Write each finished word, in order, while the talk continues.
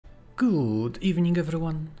Good evening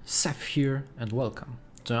everyone, Seth here and welcome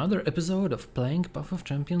to another episode of Playing Path of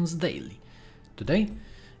Champions Daily. Today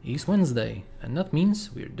is Wednesday and that means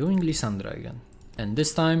we're doing Lissandra again. And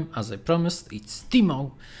this time, as I promised, it's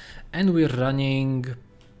Teemo and we're running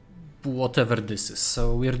whatever this is.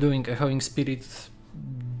 So we're doing Echoing Spirit,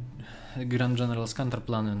 Grand General's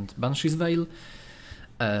Counterplan and Banshee's Veil.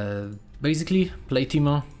 Basically, play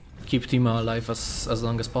Teemo, keep Teemo alive as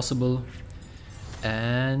long as possible,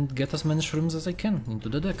 and get as many shrooms as I can into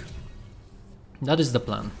the deck. That is the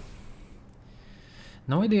plan.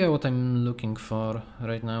 No idea what I'm looking for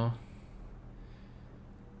right now.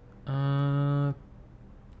 I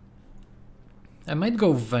might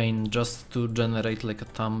go Vayne just to generate like a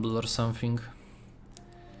tumble or something.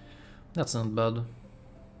 That's not bad.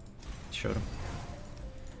 Sure.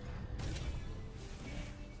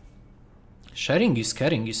 Sharing is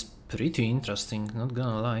caring is pretty interesting, not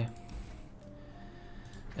gonna lie.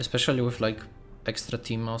 Especially with like extra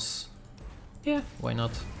Teemos. Yeah, why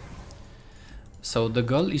not? So the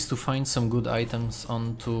goal is to find some good items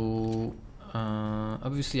onto...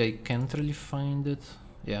 obviously I can't really find it.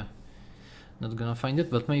 Yeah, not gonna find it,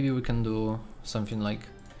 but maybe we can do something like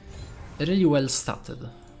really well statted,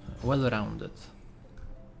 well rounded.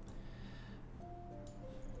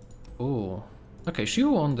 Oh, okay, She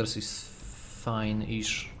Who Wanders is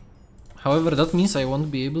fine-ish. However, that means I won't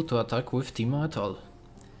be able to attack with Teemo at all.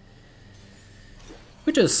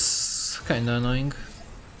 Which is kinda annoying.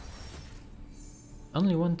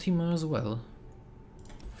 Only one Teemo as well.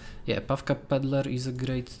 Yeah, Puffcap Peddler is a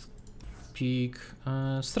great pick.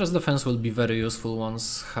 Stress Defense will be very useful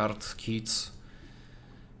once Hard hits.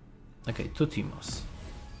 Okay, 2 Teemos.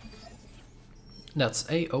 That's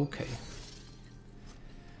A-okay.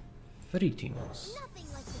 3 Teemos.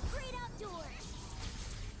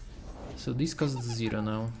 So this costs 0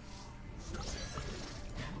 now.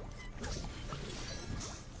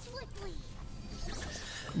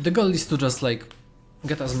 The goal is to just like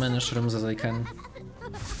get as many shrooms as I can.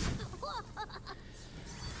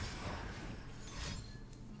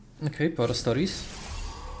 Okay, Power Stories.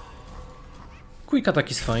 Quick attack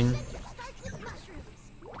is fine.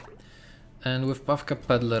 And with Puffcap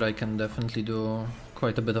Peddler I can definitely do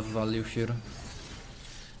quite a bit of value here.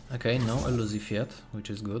 Okay, no elusive yet, which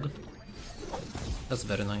is good. That's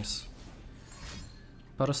very nice.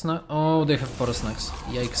 Porosnack. Oh, they have Porosnacks.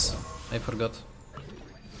 Yikes, I forgot.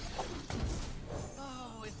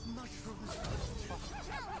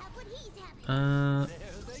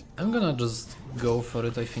 I'm gonna just go for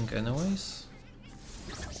it, I think, anyways.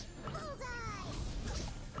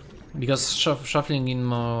 Because shuffling in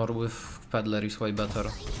more with Peddler is way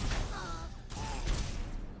better.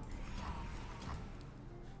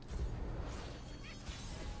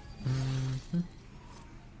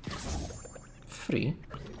 Free?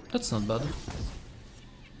 That's not bad.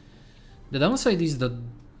 The downside is that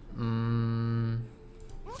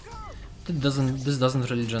this doesn't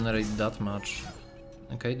really generate that much.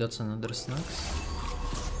 Okay, that's another snacks.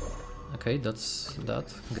 Okay, that's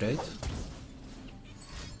that. Great.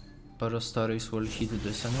 Power Stories will hit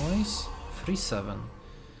this anyways. 3-7.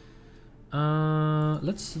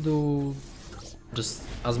 Let's do just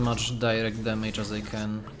as much direct damage as I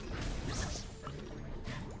can.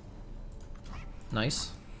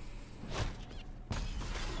 Nice.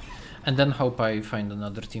 And then hope I find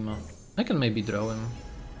another Teemo. I can maybe draw him.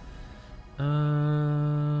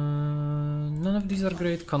 None of these are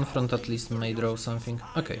great. Confront at least may draw something.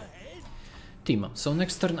 Okay. Teemo. So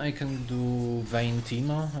next turn I can do Vayne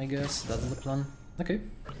Teemo, I guess. That's the plan. Okay.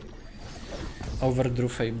 Overdrew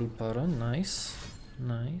Fable Paro. Nice.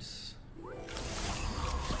 Nice.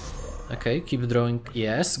 Okay, keep drawing.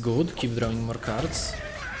 Yes, good. Keep drawing more cards.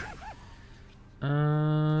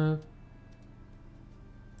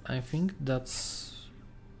 I think that's...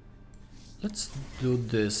 Let's do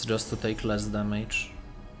this just to take less damage.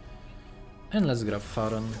 And let's grab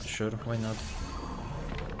Faron, sure, why not?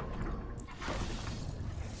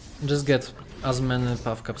 Just get as many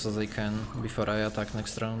Puffcaps as I can before I attack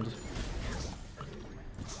next round.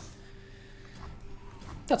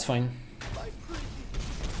 That's fine.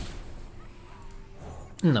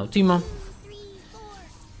 Now Teemo.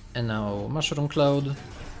 And now Mushroom Cloud.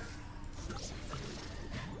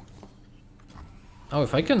 Oh,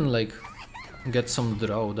 if I can like get some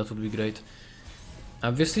draw, that would be great.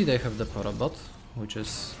 Obviously they have the Parabot, which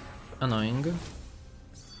is annoying.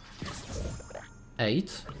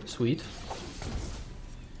 8, sweet.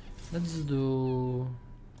 Let's do...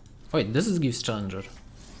 Wait, this gives Challenger.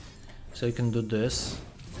 So you can do this.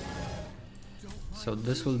 So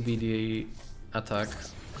this will be the attack.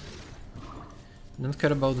 Don't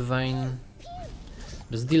care about Vayne.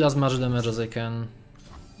 Just deal as much damage as I can.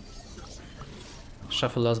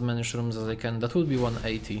 Shuffle as many shrooms as I can. That will be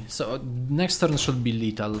 180. So next turn should be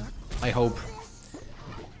lethal, I hope.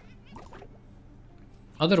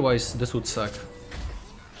 Otherwise, this would suck.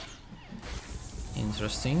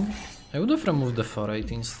 Interesting. I would have removed the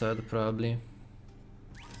 4-8 instead, probably.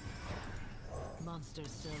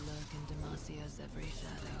 Monsters still lurk in Demasia's every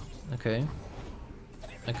shadow. Okay.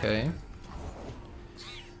 Okay.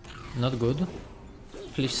 Not good.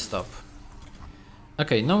 Please stop.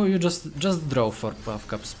 Okay, now you just draw 4 puff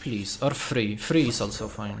cups, please. Or 3. 3 is also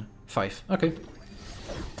fine. 5. Okay.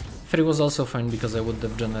 3 was also fine because I would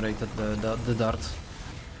have generated the dart.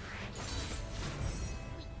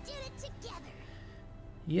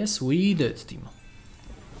 Yes, we did, team.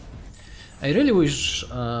 I really wish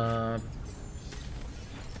the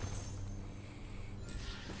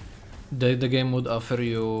game would offer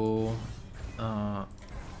you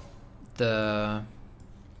the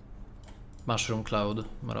Mushroom Cloud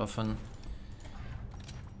more often.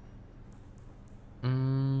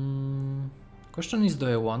 Question is, do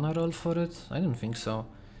I wanna roll for it? I don't think so.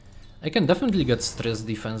 I can definitely get Stress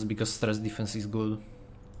Defense because Stress Defense is good.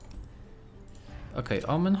 Okay,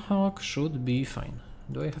 Omen Hawk should be fine.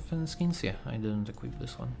 Do I have any skins? Yeah, I didn't equip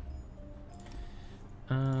this one.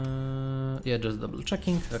 Yeah, just double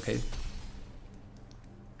checking. Okay.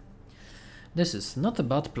 This is not a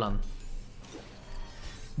bad plan.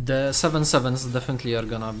 The 7/7s definitely are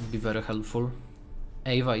gonna be very helpful.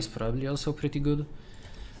 Ava is probably also pretty good.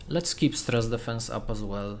 Let's keep Stress Defense up as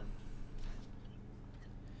well.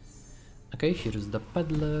 Okay, here is the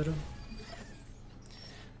Peddler.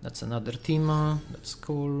 That's another Tima, that's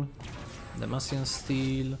cool. Demacian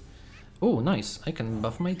Steel. Oh, nice, I can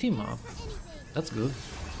buff my Tima up. That's good.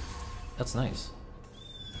 That's nice.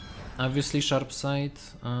 Obviously Sharp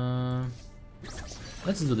Sight.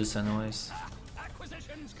 Let's do this anyways.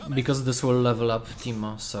 Because this will level up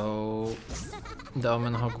Tima, so the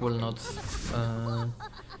Omen Hawk will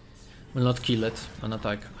not kill it on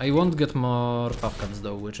attack. I won't get more puff cuts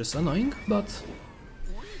though, which is annoying, but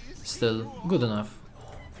still good enough.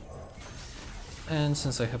 And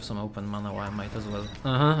since I have some open mana, well, I might as well.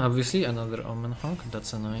 Obviously another Omen Hawk,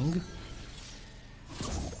 that's annoying.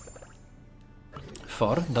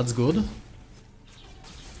 4, that's good.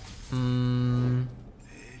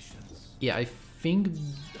 Yeah, I think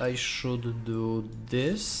I should do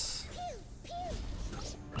this.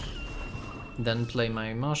 Then play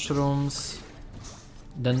my mushrooms.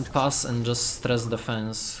 Then pass and just Stress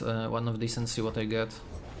Defense one of these and see what I get.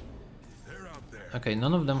 Okay,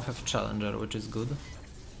 none of them have Challenger, which is good.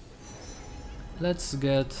 Let's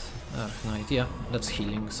get Earth Knight. Yeah, that's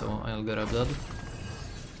healing, so I'll grab that.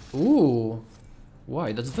 Ooh!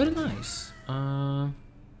 Why? That's very nice. Can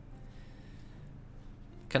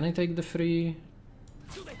I take the free?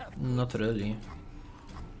 Not really.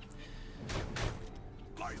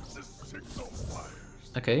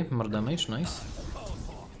 Okay, more damage, nice.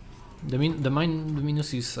 The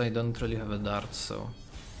minus is I don't really have a dart, so...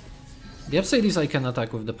 The upside is I can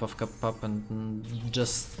attack with the Puff Cup Pup and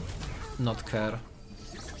just not care.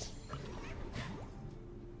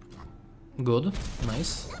 Good,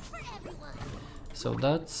 nice. So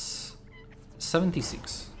that's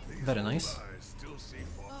 76, very nice.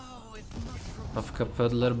 Puff Cup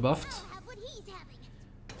Peddler buffed.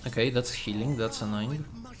 Okay, that's healing, that's annoying.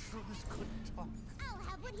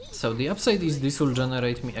 So the upside is this will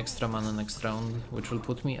generate me extra mana next round, which will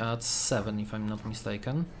put me at 7 if I'm not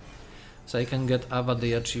mistaken. So I can get Ava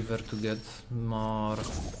the Achiever to get more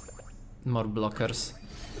blockers.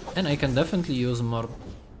 And I can definitely use more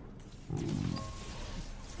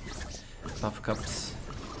Puff Cups.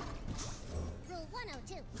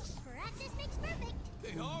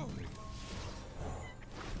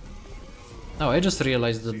 Oh, I just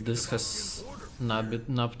realized that this has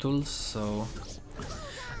nab tools, so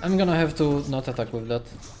I'm gonna have to not attack with that.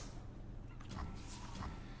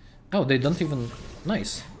 Oh, they don't even...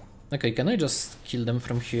 Nice. Okay, can I just kill them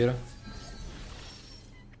from here?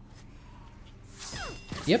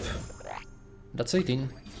 Yep. That's 18.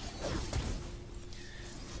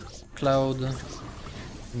 Cloud.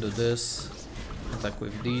 Do this. Attack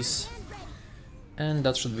with these. And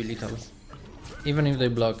that should be lethal. Even if they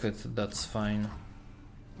block it, that's fine.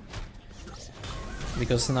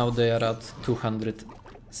 Because now they are at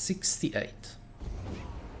 268.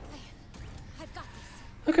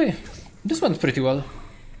 Okay, this went pretty well.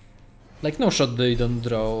 Like, no shot they don't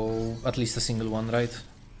draw at least a single one, right?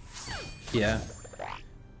 Yeah.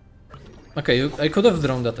 Okay, I could have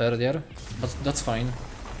drawn that earlier, but that's fine.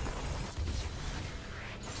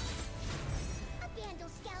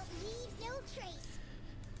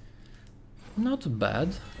 Not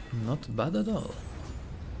bad. Not bad at all.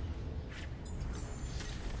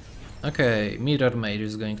 Okay, Mirror Mage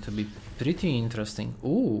is going to be pretty interesting.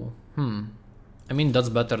 Ooh, I mean, that's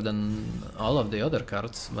better than all of the other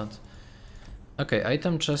cards, but... Okay,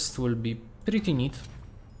 item chest will be pretty neat.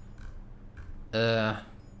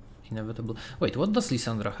 Inevitable. Wait, what does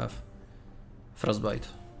Lysandra have? Frostbite.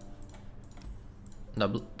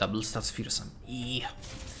 Double stats fearsome. Yeah.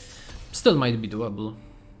 Still might be doable.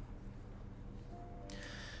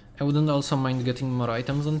 I wouldn't also mind getting more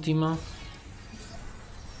items on Timo.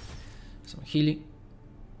 Some Healy.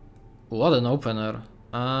 What an opener.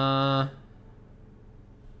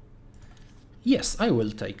 Yes, I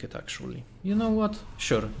will take it actually. You know what?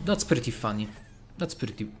 Sure, that's pretty funny. That's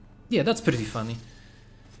pretty... Yeah, that's pretty funny.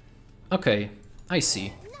 Okay, I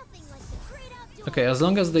see. Okay, as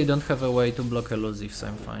long as they don't have a way to block elusives,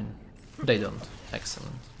 I'm fine. They don't.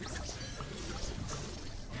 Excellent.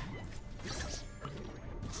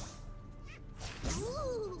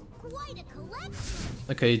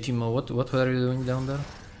 Okay, Timo, what were you doing down there?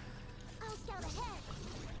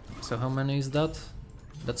 So how many is that?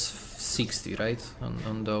 That's 60, right?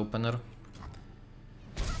 On the opener.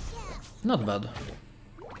 Not bad.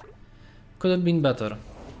 Could have been better.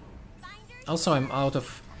 Also, I'm out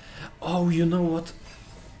of... Oh, you know what?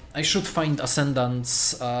 I should find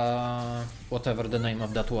Ascendant's... whatever the name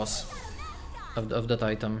of that was. Of that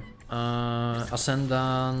item.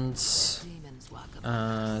 Ascendant's...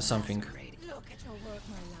 something.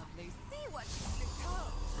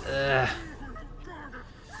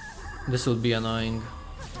 This will be annoying.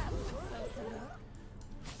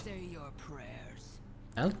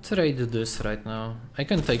 I'll trade this right now. I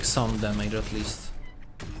can take some damage at least.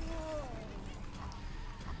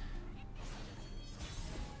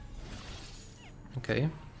 Okay.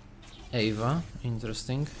 Ava,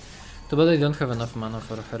 interesting. Too bad I don't have enough mana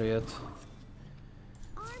for her yet.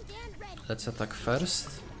 Let's attack first.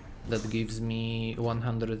 That gives me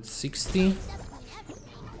 160.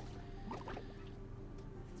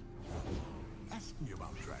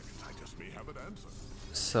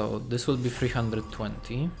 So this will be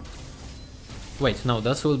 320. Wait, no,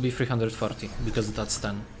 that will be 340 because that's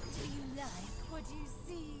 10.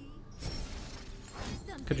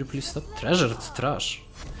 Could you please stop? Treasured trash.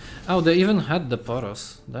 Oh, they even had the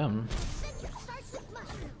Poros. Damn.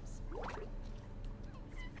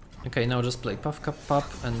 Okay, now just play Puff Cup Pup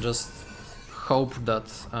and just hope that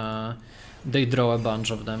they draw a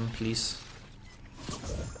bunch of them, please.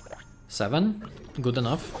 7? Good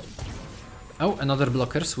enough. Oh, another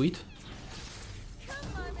blocker, sweet.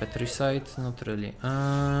 Petricide, not really.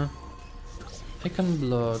 I can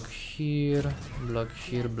block here, block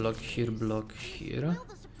here, block here, block here.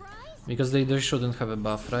 Because they shouldn't have a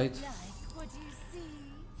buff, right?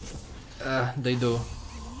 They do.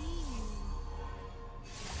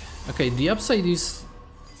 Okay, the upside is...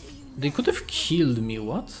 They could have killed me,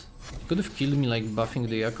 what? They could have killed me like buffing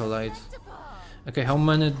the Acolyte. Okay, how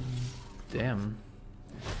many... Damn.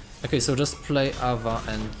 Okay, so just play Ava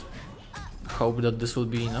and hope that this will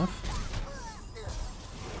be enough.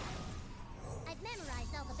 I've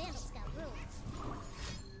memorized all the Bandle Scout rules.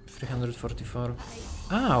 344.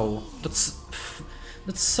 Ow! That's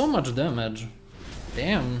so much damage.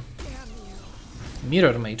 Damn.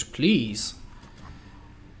 Mirror Mage, please.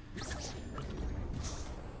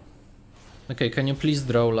 Okay, can you please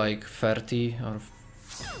draw like 30 or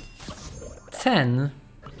 10?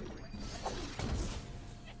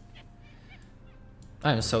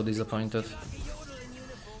 I am so disappointed.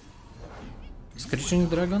 Screeching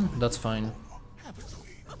Dragon? That's fine.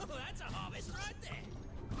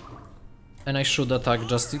 And I should attack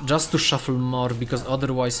just to shuffle more, because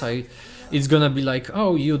otherwise it's gonna be like,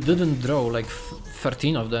 oh, you didn't draw like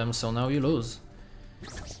 13 of them, so now you lose.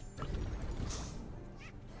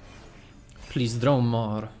 Please draw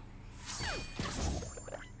more.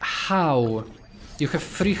 How? You have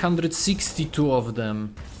 362 of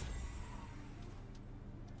them.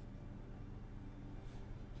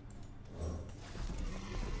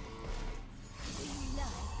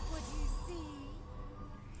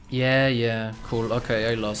 Yeah, cool,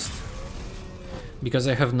 okay, I lost. Because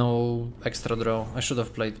I have no extra draw. I should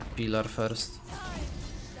have played Pillar first.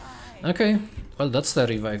 Okay, well that's the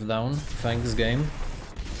revive down. Thanks, game.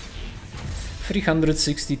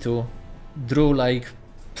 362. Drew like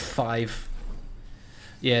 5.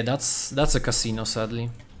 Yeah, that's a casino, sadly.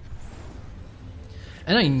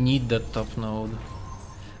 And I need that top node.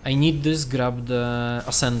 I need this, grab the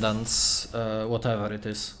Ascendants, whatever it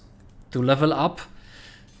is, to level up.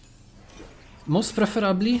 Most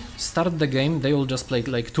preferably, start the game, they will just play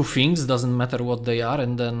like 2 things, doesn't matter what they are,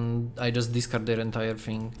 and then I just discard their entire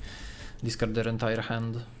thing. Discard their entire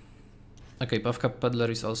hand. Okay, Puffcup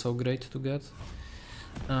Peddler is also great to get.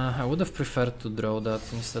 I would have preferred to draw that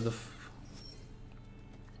instead of...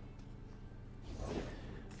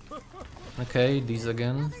 Okay, these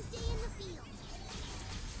again.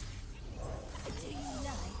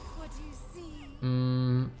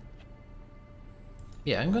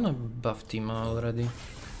 Yeah, I'm gonna buff Timo already.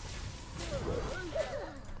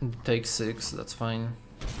 Take 6, that's fine.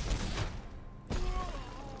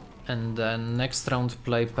 And then next round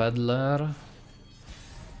play Peddler.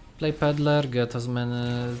 Play Peddler, get as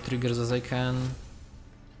many triggers as I can.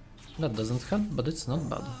 That doesn't help, but it's not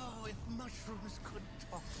bad.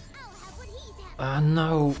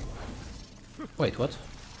 No! Wait, what?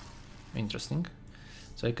 Interesting.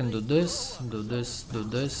 So I can do this,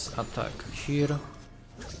 attack here.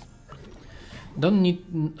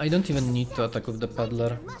 I don't even need to attack with the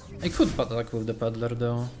Peddler. I could attack with the Peddler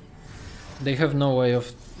though. They have no way of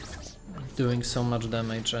doing so much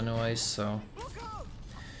damage anyways, so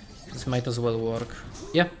this might as well work.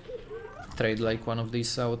 Yeah, trade like one of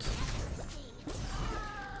these out.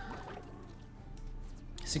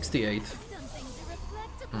 68.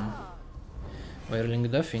 Whirling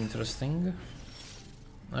Death, interesting.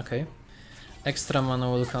 Okay. Extra mana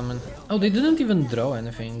will come in. Oh, they didn't even draw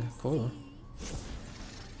anything. Cool.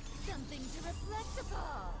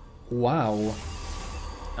 Wow.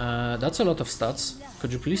 That's a lot of stats.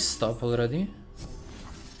 Could you please stop already?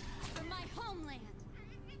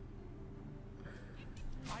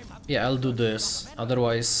 Yeah, I'll do this.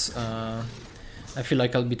 Otherwise, I feel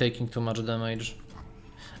like I'll be taking too much damage.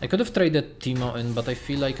 I could have traded Timo in, but I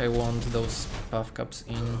feel like I want those Puffcups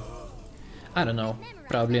in. I don't know.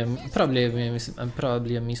 Probably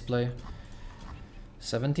a misplay.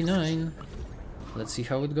 79. Let's see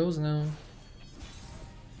how it goes now.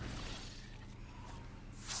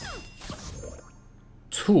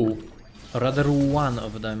 Two, or rather one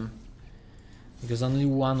of them, because only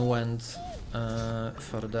one went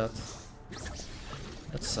for that.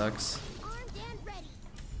 That sucks.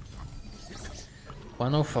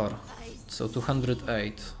 104, so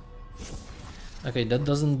 208. Okay, that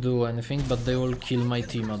doesn't do anything, but they will kill my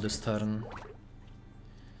Timo this turn.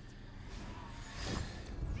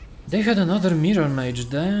 They had another Mirror Mage,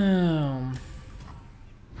 damn.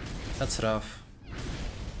 That's rough.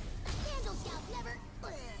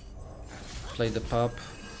 Play the pup.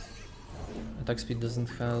 Attack speed doesn't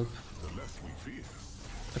help.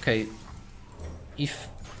 Okay.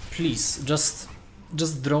 Please, just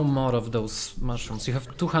draw more of those mushrooms. You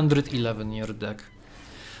have 211 in your deck.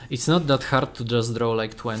 It's not that hard to just draw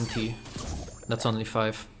like 20. That's only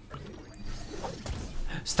 5.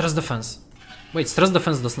 Stress defense. Wait, stress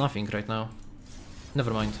defense does nothing right now.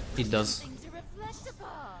 Never mind, it does.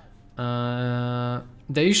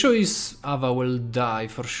 The issue is Ava will die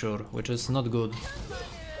for sure, which is not good.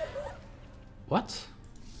 What?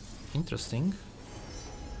 Interesting.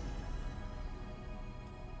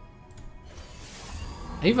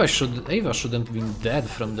 Ava shouldn't be dead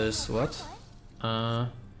from this. What?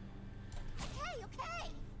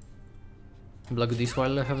 Block this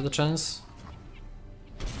while I have the chance.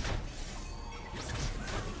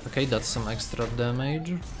 Okay, that's some extra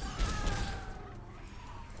damage.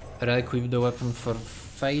 Re-equip the weapon for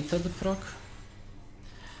Fated proc.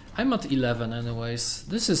 I'm at 11 anyways.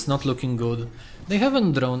 This is not looking good. They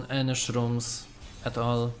haven't drawn any shrooms at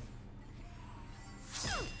all.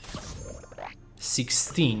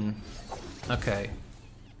 16. Okay.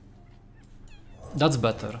 That's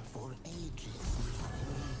better.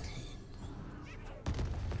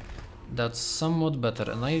 That's somewhat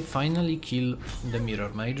better. And I finally kill the Mirror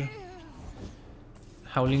Mage.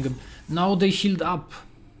 Howling. Now they healed up.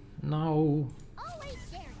 No.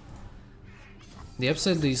 The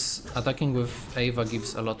upside is attacking with Ava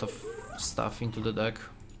gives a lot of stuff into the deck.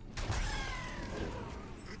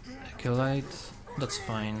 Acolyte, that's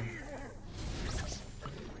fine.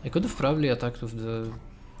 I could have probably attacked with the...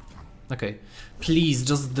 Okay, please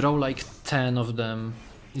just draw like 10 of them.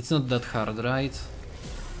 It's not that hard, right?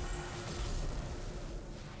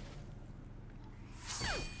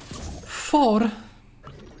 Four?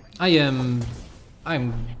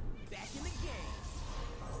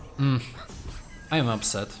 I'm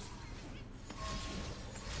upset.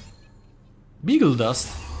 Beagle Dust.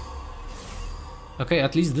 Okay,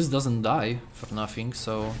 at least this doesn't die for nothing,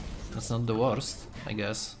 so that's not the worst, I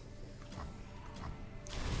guess.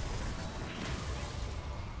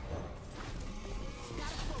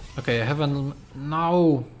 Okay, I haven't...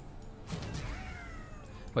 No!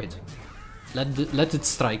 Wait. Let it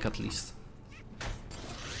strike at least.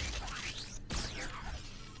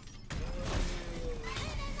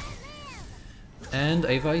 And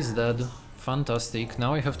Ava is dead. Fantastic.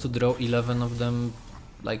 Now I have to draw 11 of them,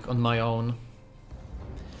 like, on my own.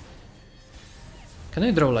 Can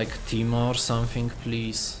I draw, like, Timo or something,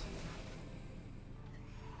 please?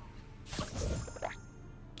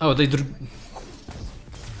 Oh, they drew...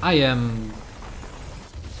 I am...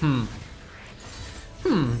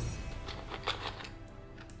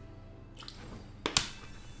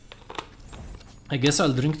 I guess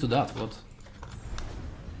I'll drink to that, what?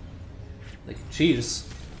 Like, cheers.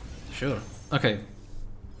 Sure. Okay.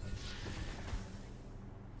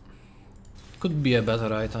 Could be a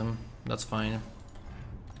better item, that's fine.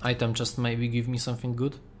 Item just maybe give me something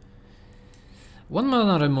good. 1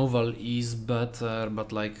 mana removal is better,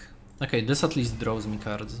 but like... Okay, this at least draws me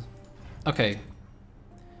cards. Okay.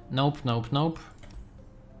 Nope, nope, nope.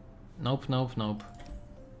 Nope, nope, nope.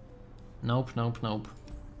 Nope, nope, nope.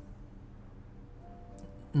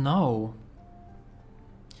 No.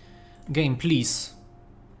 Game, please.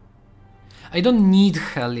 I don't need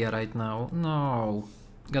Hellia right now. No.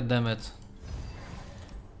 God damn it.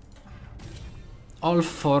 All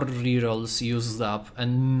 4 rerolls used up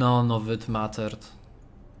and none of it mattered.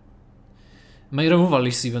 My removal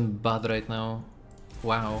is even bad right now.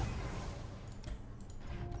 Wow.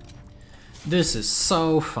 This is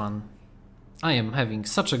so fun. I am having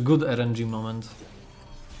such a good RNG moment.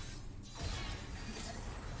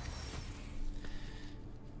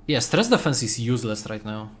 Yeah, stress defense is useless right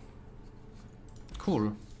now.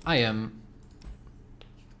 Cool. I am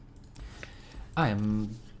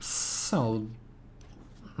so...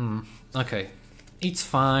 Okay. It's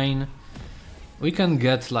fine. We can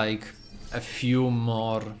get like a few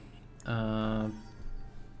more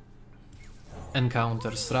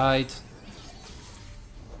encounters, right?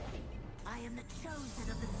 I am the chosen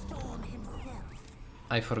of the storm himself.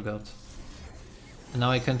 I forgot. Now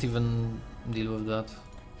I can't even deal with that.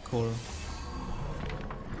 Cool.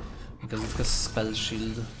 Because it has spell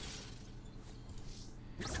shield.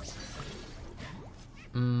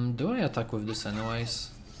 Do I attack with this anyways?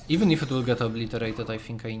 Even if it will get obliterated, I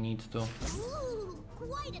think I need to.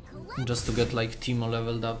 Just to get like Timo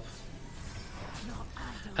leveled up.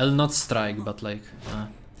 I'll not strike, but like...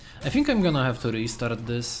 I think I'm gonna have to restart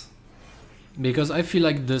this. Because I feel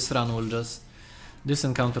like this run will just... This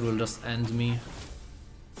encounter will just end me.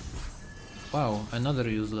 Wow, another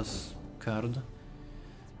useless card.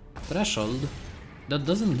 Threshold? That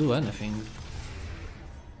doesn't do anything.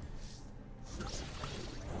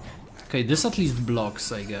 Okay, this at least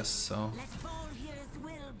blocks, I guess, so...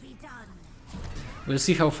 We'll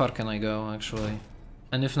see how far can I go, actually.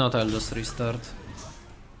 And if not, I'll just restart.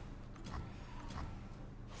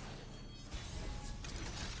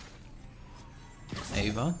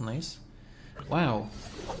 Ava, nice. Wow.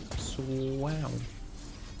 So, wow.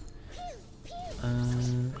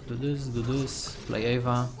 Do this, play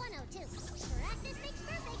Ava.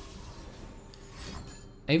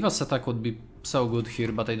 Ava's attack would be so good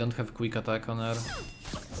here, but I don't have quick attack on her.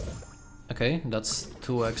 Okay, that's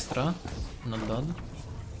 2 extra, not bad.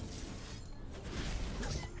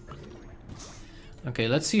 Okay,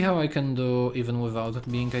 let's see how I can do even without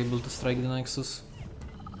being able to strike the Nexus.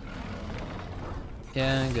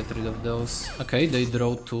 Yeah, get rid of those. Okay, they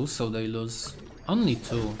draw 2, so they lose. Only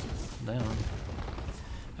 2. Damn.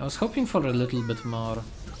 I was hoping for a little bit more.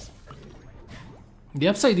 The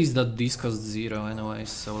upside is that these cost 0 anyways,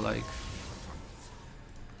 so like...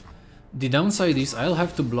 The downside is I'll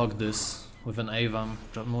have to block this with an Avam,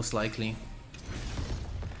 most likely.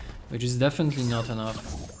 Which is definitely not enough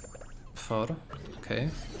for... Okay.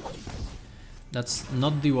 That's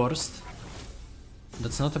not the worst.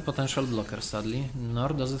 That's not a potential blocker, sadly, nor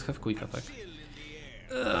does it have quick attack.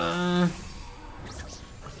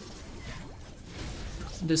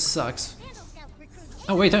 This sucks.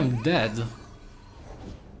 Oh wait, I'm dead.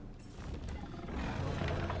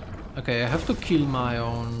 Okay, I have to kill my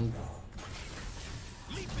own...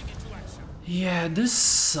 Yeah, this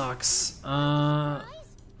sucks.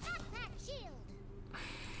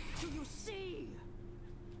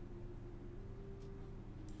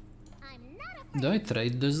 Do I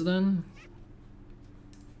trade this then?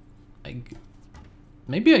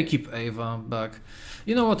 Maybe I keep Ava back.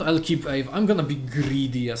 You know what, I'll keep Ava. I'm gonna be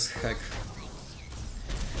greedy as heck.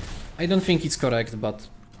 I don't think it's correct, but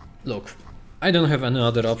look. I don't have any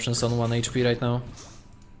other options on 1 HP right now.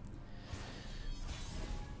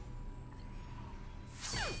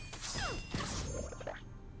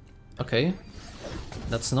 Okay.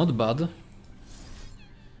 That's not bad.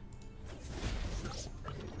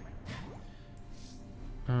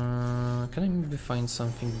 Can I maybe find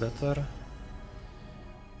something better?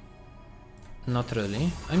 Not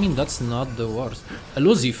really. I mean, that's not the worst.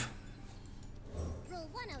 Elusive!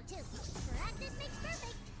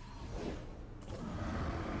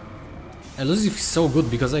 Elusive is so good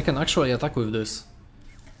because I can actually attack with this.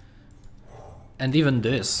 And even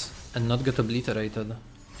this. And not get obliterated.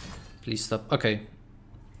 Please stop. Okay.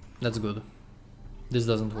 That's good. This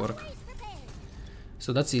doesn't work.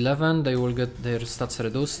 So that's 11. They will get their stats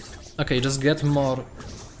reduced. Okay, just get more.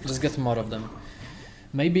 Just get more of them.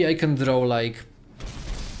 Maybe I can draw like...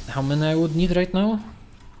 How many I would need right now?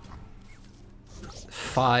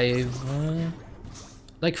 5...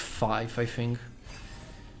 like 5, I think.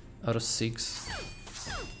 Or 6.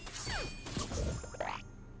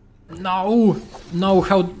 No! No,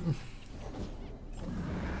 how...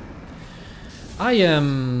 I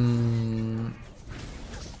am...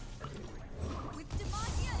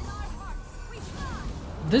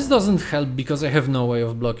 This doesn't help because I have no way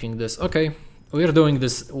of blocking this. Okay, we're doing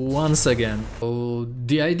this once again. Oh,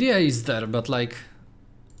 the idea is there, but like...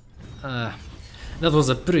 that was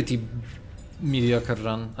a pretty mediocre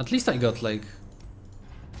run. At least I got like...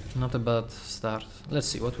 not a bad start. Let's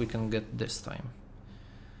see what we can get this time.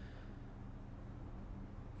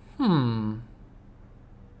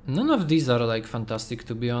 None of these are like fantastic,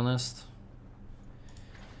 to be honest.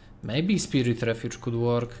 Maybe Spirit Refuge could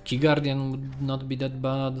work. Key Guardian would not be that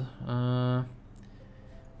bad.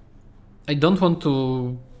 I don't want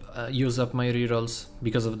to use up my rerolls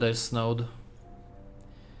because of this node.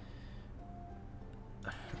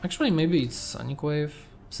 Actually, maybe it's Sonic Wave.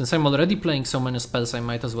 Since I'm already playing so many spells, I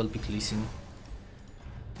might as well pick Lee Sin.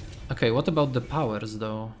 Okay, what about the powers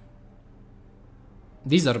though?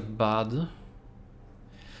 These are bad.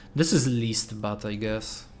 This is least bad, I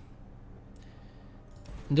guess.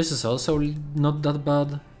 This is also not that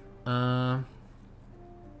bad.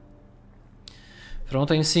 From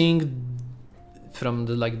what I'm seeing, from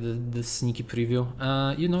the sneaky preview,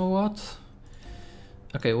 you know what?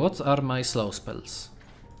 Okay, what are my slow spells?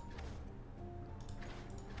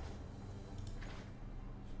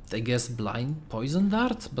 I guess Blind Poison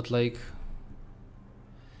Dart, but like...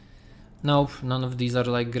 Nope, none of these are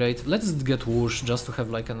like great. Let's get Whoosh just to have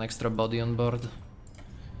like an extra body on board.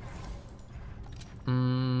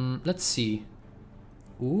 Let's see.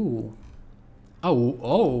 Ooh.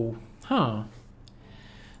 Oh, huh.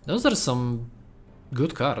 Those are some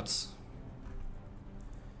good cards.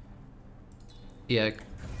 Yeah,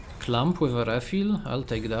 Clump with a refill, I'll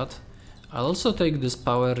take that. I'll also take this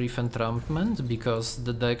Power Reef Entrampment because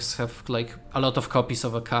the decks have like a lot of copies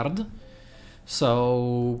of a card.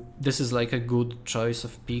 So this is like a good choice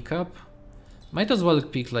of pickup. Might as well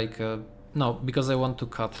pick like a... No, because I want to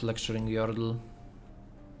cut Lecturing Yordle.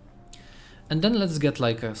 And then let's get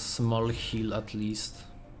like a small heal at least.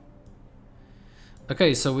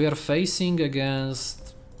 Okay, so we are facing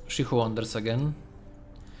against She Who Wanders again.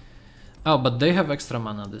 Oh, but they have extra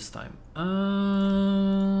mana this time.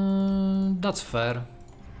 That's fair.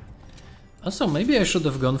 Also, maybe I should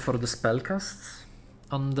have gone for the spellcasts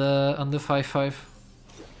on the 5/5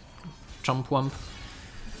 Chomp Wump.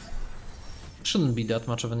 Shouldn't be that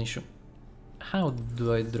much of an issue. How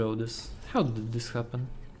do I draw this? How did this happen?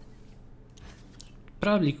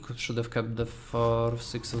 Probably should have kept the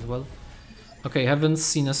 4/6 as well. Okay, haven't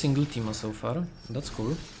seen a single Teemo so far. That's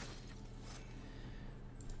cool.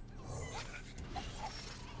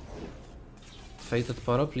 Fated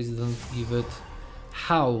Poro, please don't give it.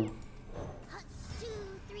 How?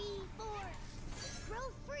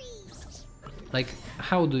 Like,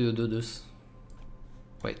 how do you do this?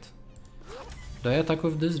 Wait. Do I attack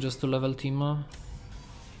with this just to level Teemo?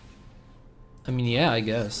 I mean, yeah, I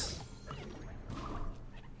guess.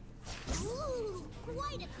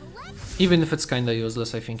 Even if it's kinda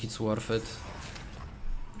useless, I think it's worth it.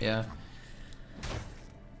 Yeah.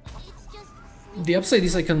 The upside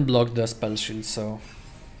is I can block the spell shield, so...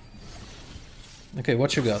 Okay,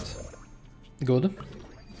 what you got? Good.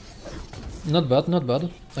 Not bad, not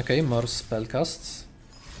bad. Okay, more spellcasts.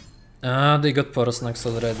 Ah, they got Porosnax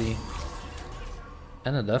already.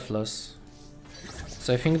 And a Deathless.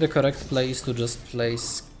 So I think the correct play is to just play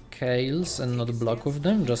Scales and not block with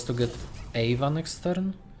them, just to get Ava next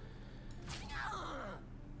turn.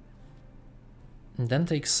 And then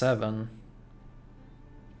take 7.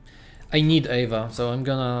 I need Ava, so I'm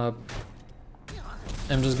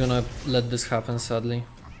just gonna let this happen, sadly.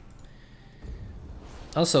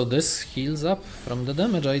 Also, this heals up from the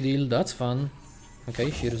damage I deal, that's fun. Okay,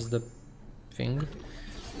 here's the thing.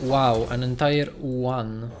 Wow, an entire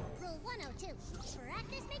 1.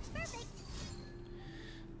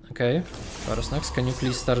 Okay, Porosnax, can you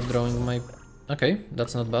please start drawing my... Okay,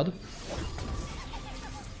 that's not bad.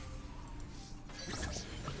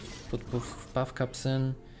 Put Puff Caps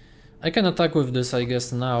in. I can attack with this, I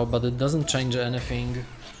guess, now, but it doesn't change anything.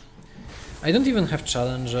 I don't even have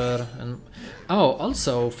Challenger. And oh,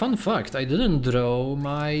 also, fun fact, I didn't draw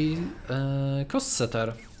my cost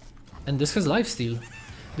setter. And this has lifesteal.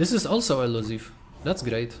 This is also elusive. That's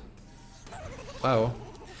great. Wow.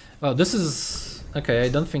 Wow, this is... Okay, I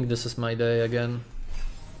don't think this is my day again.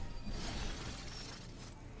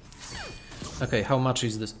 Okay, how much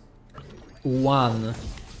is this? 1.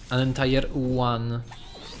 An entire 1.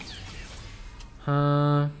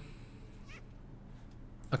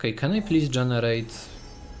 Okay, can I please generate...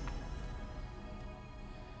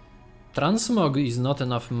 Transmog is not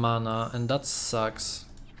enough mana, and that sucks.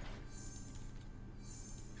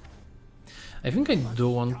 I think I do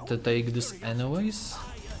want to take this anyways.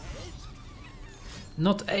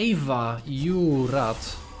 Not Ava, you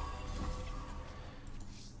rat.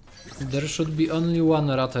 There should be only one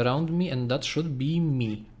rat around me, and that should be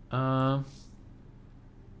me.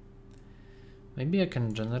 Maybe I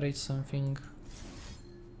can generate something.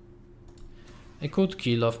 I could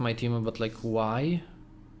kill off my team, but like, why?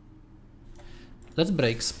 Let's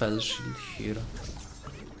break Spell Shield here.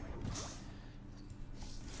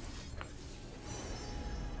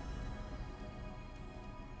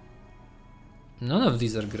 None of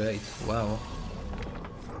these are great. Wow.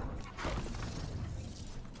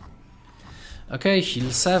 Okay, heal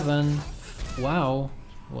 7. Wow,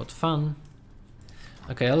 what fun.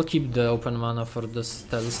 Okay, I'll keep the open mana for the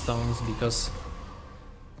Telstones because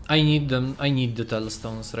I need them. I need the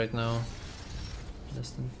Telstones right now.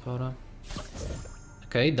 Destined Pora.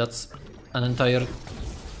 Okay, that's an entire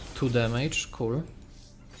 2 damage. Cool.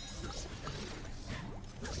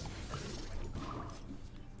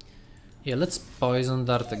 Yeah, let's Poison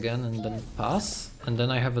Dart again and then pass. And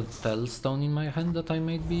then I have a Telstone in my hand that I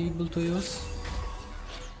might be able to use.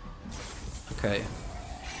 Okay.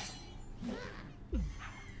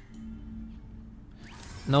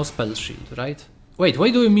 No Spell Shield, right? Wait,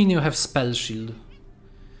 why do you mean you have Spell Shield?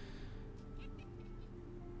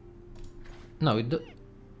 No,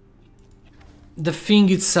 the thing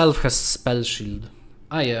itself has Spell Shield.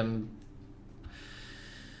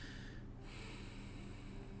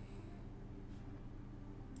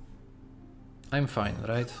 I'm fine,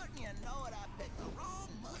 right?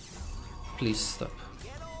 Please stop.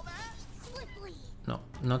 No,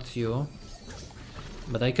 not you.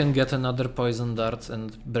 But I can get another Poison Dart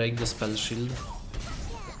and break the Spell Shield.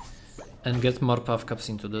 And get more Puff Cups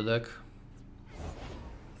into the deck.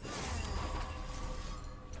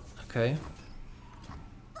 Okay.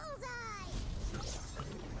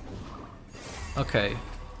 Okay.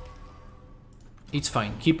 It's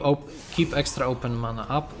fine. Keep extra open mana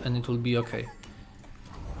up and it will be okay.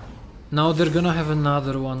 Now they're gonna have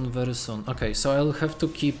another one very soon. Okay, so I'll have to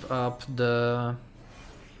keep up the...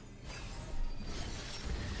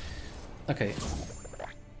 Okay.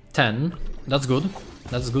 10. That's good.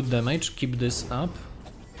 That's good damage. Keep this up.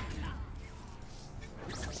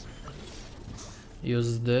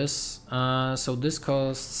 Use this. So this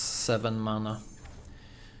costs 7 mana.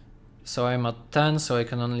 So I'm at 10, so I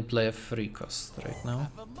can only play a free cost right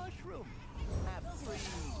now.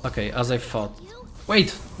 Okay, as I thought.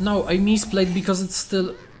 Wait, no, I misplayed because it's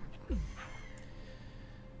still...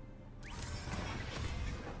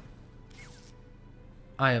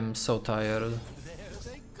 I am so tired.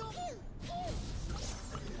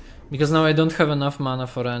 Because now I don't have enough mana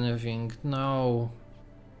for anything. No.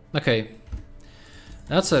 Okay.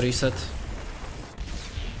 That's a reset.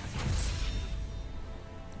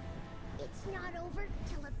 It's not over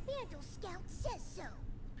till a Vandal Scout says so.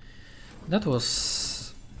 That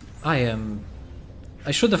was...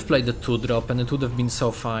 I should have played the 2-drop and it would have been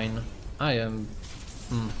so fine. Oh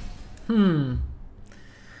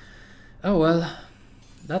well.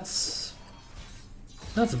 That's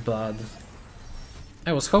bad.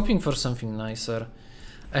 I was hoping for something nicer.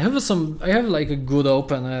 I have like a good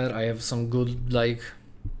opener, I have some good like...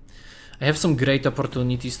 I have some great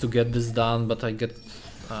opportunities to get this done, but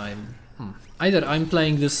either I'm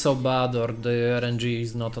playing this so bad or the RNG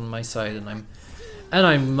is not on my side and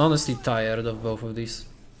I'm honestly tired of both of these.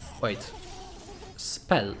 Wait.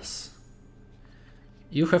 Spells.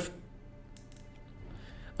 You have...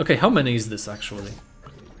 Okay, how many is this actually?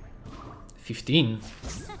 15.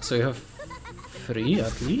 So you have 3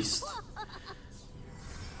 at least?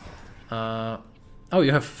 Oh,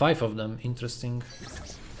 you have 5 of them. Interesting.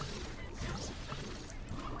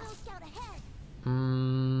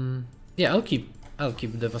 Yeah, I'll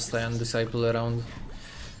keep Devastating Disciple around.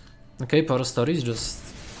 Okay, Power Stories, just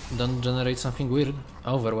don't generate something weird.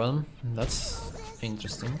 Overwhelm, that's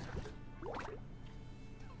interesting.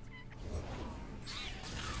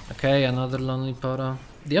 Okay, another Lonely Pora.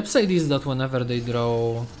 The upside is that whenever they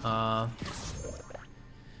draw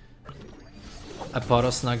a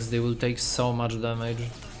Poros next, they will take so much damage.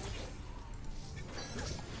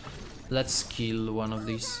 Let's kill one of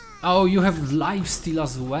these. Oh, you have lifesteal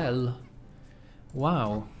as well.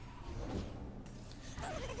 Wow.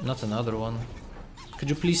 Not another one. Could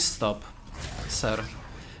you please stop, sir?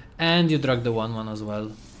 And you drag the 1/1 as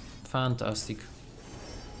well. Fantastic.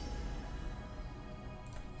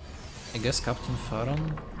 I guess Captain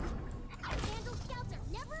Farron. Vandal scouts are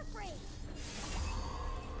never afraid.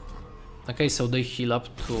 Okay, so they heal up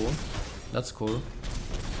too. That's cool.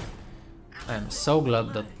 I am so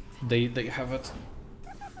glad that they have it.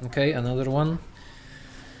 Okay, another one.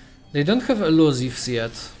 They don't have elusives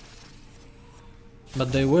yet,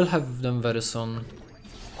 but they will have them very soon.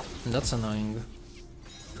 And that's annoying.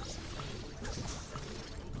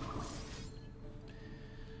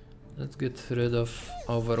 Let's get rid of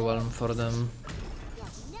Overwhelm for them. You'll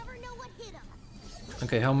never know what hit 'em.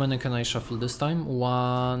 Okay, how many can I shuffle this time?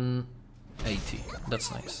 180.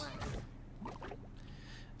 That's nice.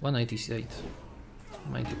 188.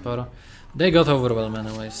 Mighty Poro. They got Overwhelm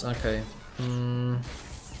anyways. Okay.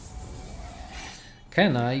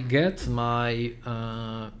 Can I get my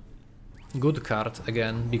good card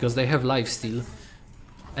again? Because they have lifesteal,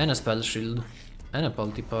 and a spell shield, and a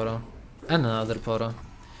Polty Poro, and another Poro,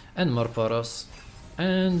 and more Poros,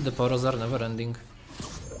 and the Poros are never ending.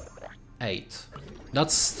 8.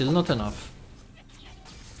 That's still not enough.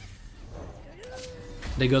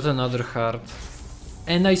 They got another heart,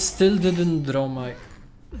 and I still didn't draw my...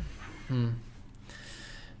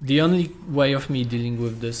 The only way of me dealing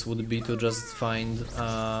with this would be to just find...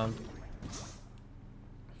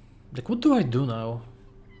 like, what do I do now?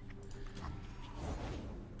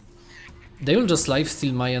 They will just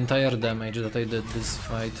lifesteal my entire damage that I did this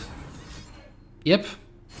fight. Yep.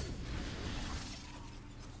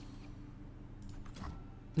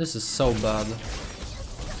 This is so bad.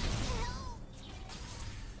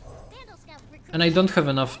 Vandal scouts recruit. And I don't have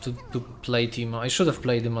enough to play Teemo. I should have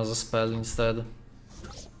played him as a spell instead.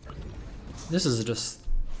 This is just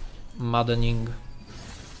maddening.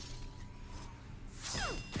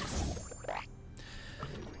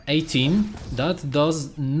 18. That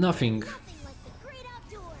does nothing. Nothing like the great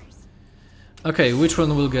outdoors. Okay, which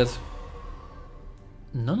one will get...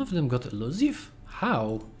 None of them got elusive?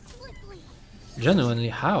 How? Swiftly. Genuinely,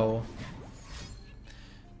 how?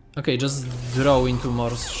 Okay, just draw into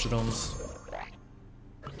more shrooms.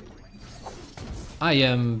 I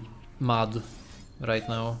am mad right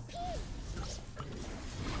now.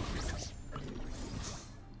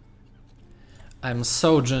 I'm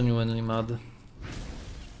so genuinely mad. More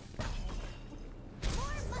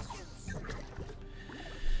mushrooms.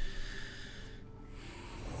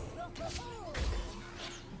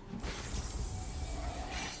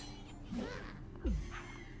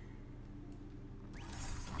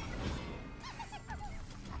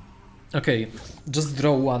 Okay, just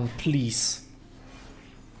draw one, please.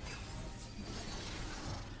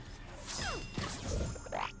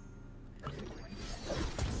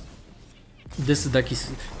 This deck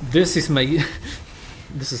is... This is my...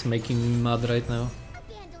 This is making me mad right now. A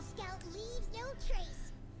Vandal scout leaves no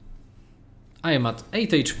trace. I am at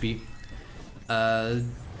 8 HP. The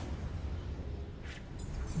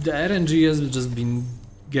RNG has just been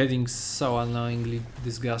getting so annoyingly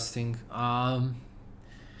disgusting. I'm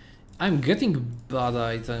getting bad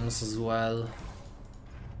items as well.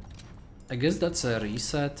 I guess that's a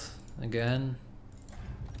reset again.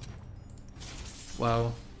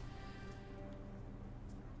 Wow.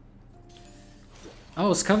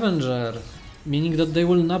 Oh, Scavenger, meaning that they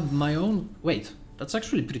will nab my own... Wait, that's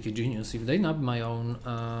actually pretty genius. If they nab my own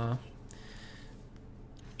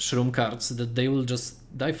shroom cards, that they will just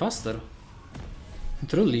die faster.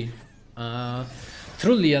 Truly.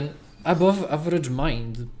 Truly an above average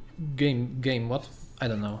mind game, what? I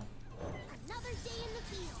don't know. Another day in the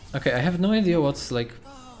field. Okay, I have no idea what's like...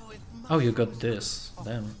 Oh, you got this.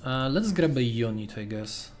 Damn. Let's grab a unit, I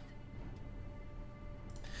guess.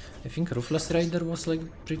 I think Ruthless Rider was like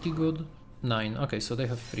pretty good. 9. Okay, so they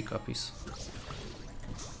have 3 copies.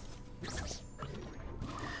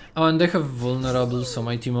 Oh, and they have vulnerable, so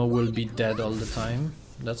my Teemo will be dead all the time.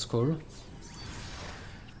 That's cool.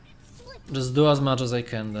 Just do as much as I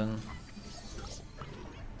can then.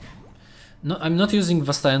 No, I'm not using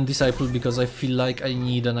Vastayan Disciple because I feel like I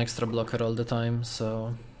need an extra blocker all the time,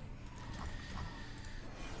 so...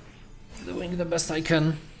 Doing the best I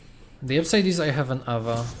can. The upside is I have an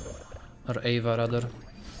Ava. Or Ava rather.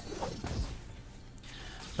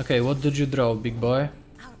 Okay, what did you draw, big boy?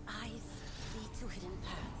 Our eyes lead to hidden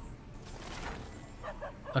paths.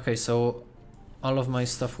 Okay, so all of my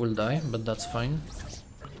stuff will die, but that's fine.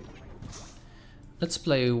 Let's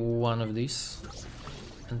play one of these.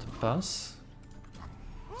 And pass.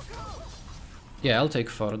 Yeah, I'll take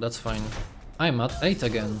 4, that's fine. I'm at 8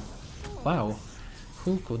 again. Wow,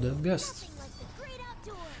 who could have guessed? Like the great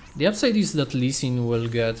outdoors. The upside is that Lee Sin will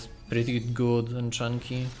get pretty good and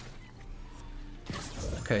chunky.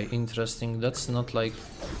 Okay, interesting. That's not like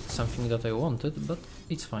something that I wanted, but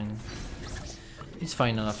it's fine. It's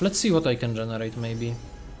fine enough. Let's see what I can generate, maybe.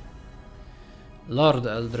 Lord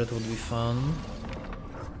Eldred would be fun.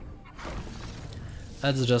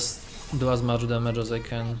 Let's just do as much damage as I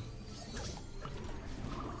can.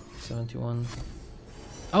 71.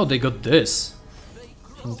 Oh, they got this.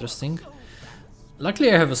 Interesting.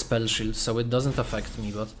 Luckily I have a spell shield, so it doesn't affect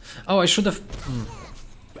me, but... Oh, I should have...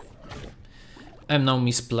 I'm now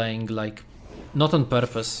misplaying, like... Not on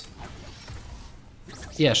purpose.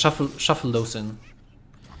 Yeah, shuffle those in.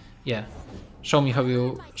 Yeah. Show me how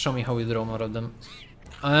you draw more of them.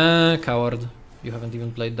 Coward. You haven't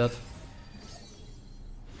even played that.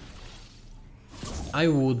 I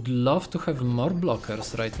would love to have more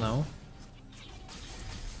blockers right now.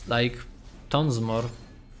 Like, tons more.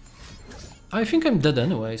 I think I'm dead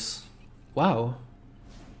anyways. Wow.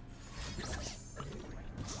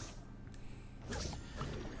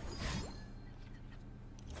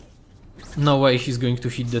 No way he's going to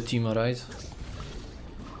hit the team, right?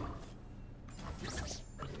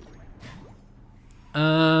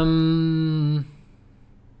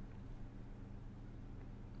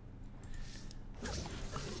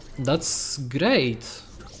 That's great.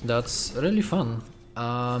 That's really fun.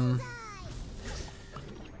 I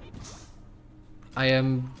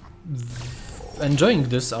am enjoying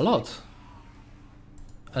this a lot,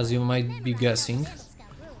 as you might be guessing.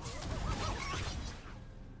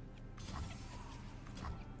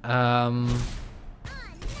 I'm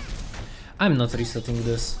not resetting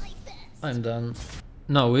this. I'm done.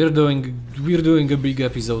 No, we're doing a big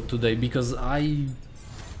episode today because I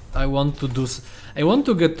want to do. I want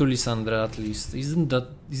to get to Lysandra at least. Is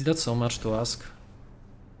that so much to ask?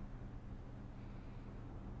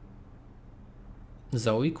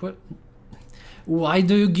 Zoe, why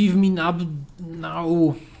do you give me Nab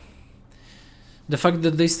now? The fact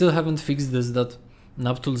that they still haven't fixed this, that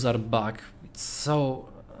Nab tools are back, it's so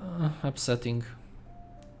upsetting.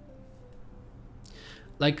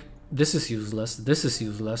 Like, this is useless, this is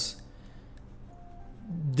useless.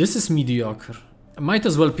 This is mediocre. I might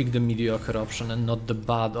as well pick the mediocre option and not the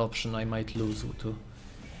bad option I might lose to.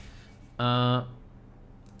 I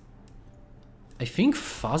think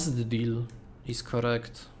fast deal is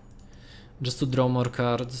correct. Just to draw more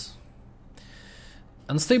cards.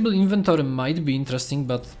 Unstable inventory might be interesting,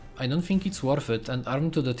 but I don't think it's worth it, and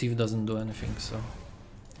Arm to the Thief doesn't do anything, so...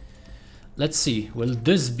 Let's see, will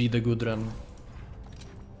this be the good run?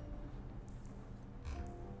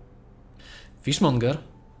 Fishmonger?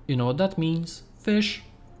 You know what that means? Fish.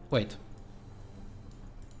 Wait.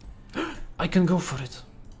 I can go for it.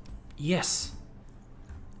 Yes.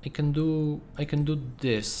 I can do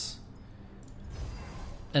this.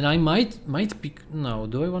 And I might pick... No,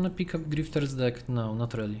 do I want to pick up Grifter's deck? No,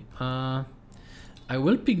 not really. I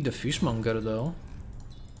will pick the Fishmonger though.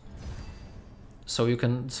 So you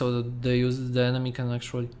can... So that the enemy can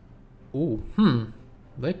actually... Ooh, do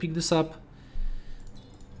I pick this up?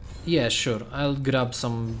 Yeah, sure. I'll grab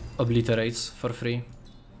some Obliterates for free.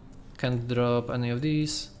 Can't drop any of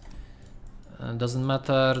these. Doesn't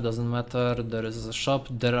matter, doesn't matter. There is a shop.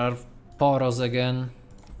 There are Poros again.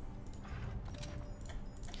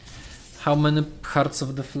 How many Hearts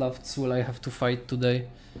of the Flafts will I have to fight today?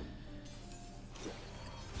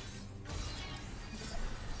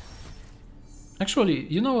 Actually,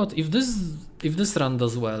 you know what? If this run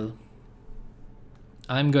does well,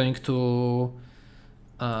 I'm going to...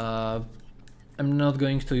 I'm not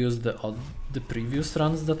going to use the previous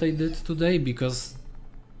runs that I did today because,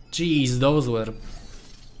 jeez, those were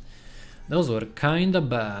kinda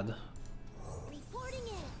bad.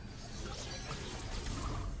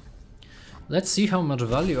 Let's see how much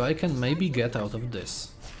value I can maybe get out of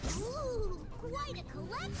this. Ooh, quite a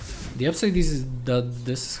collection. The upside is that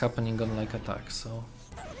this is happening on like attack, so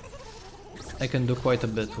I can do quite a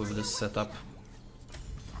bit with this setup.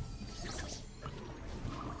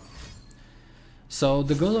 So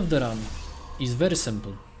the goal of the run is very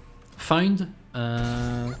simple. Find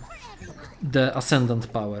the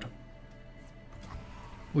Ascendant power,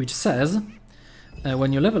 which says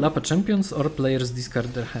when you level up a champions or players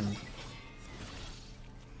discard their hand.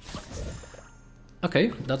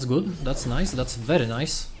 Okay, that's good, that's nice, that's very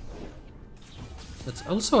nice. That's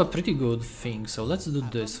also a pretty good thing, so let's do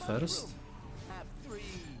this first.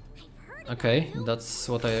 Okay, that's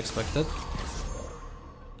what I expected.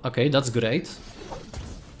 Okay, that's great.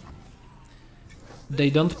 they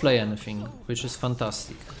don't play anything, which is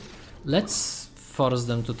fantastic. Let's force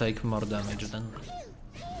them to take more damage then.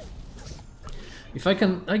 If I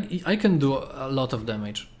can do a lot of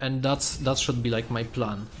damage, and that should be like my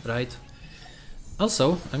plan, right?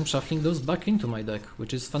 Also, I'm shuffling those back into my deck,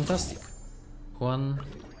 which is fantastic. One,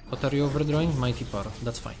 what are you overdrawing? Mighty Par,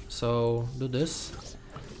 that's fine. So, do this,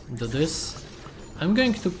 do this. I'm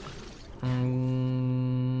going to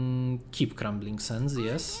keep Crumbling Sands,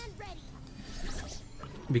 yes.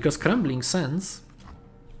 Because Crumbling Sands,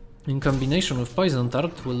 in combination with Poison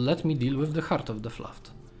Dart, will let me deal with the Heart of the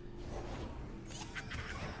Flaft.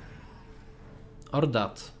 Or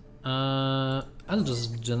that. I'll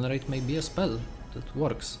just generate maybe a spell that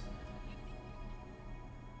works.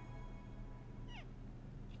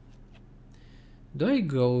 Do I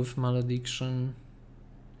go with Malediction?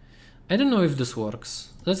 I don't know if this works.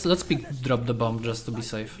 Let's drop the bomb just to be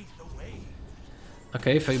safe.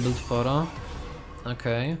 Okay, Fabled Fora.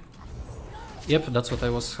 Okay. Yep, that's what I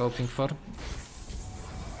was hoping for.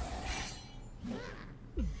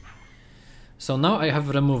 So now I have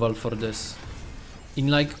removal for this. In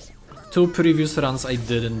like 2 previous runs I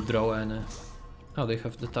didn't draw any. Oh, they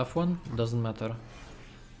have the tough one? Doesn't matter.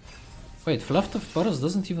 Wait, Flaft of Porous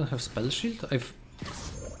doesn't even have Spell Shield?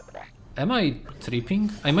 Am I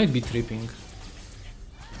tripping? I might be tripping.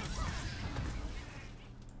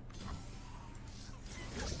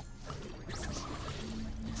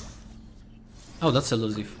 Oh, that's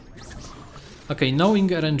elusive. Okay, knowing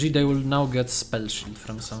RNG, they will now get Spell Shield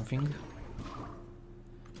from something.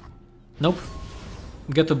 Nope.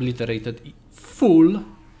 Get obliterated. Fool!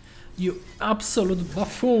 You absolute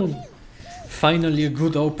buffoon! Finally a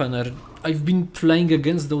good opener. I've been playing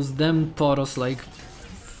against those damn Poros like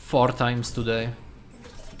 4 times today.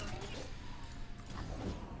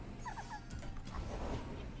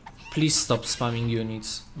 Please stop spamming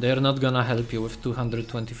units. They are not gonna help you with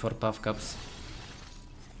 224 Puff Caps.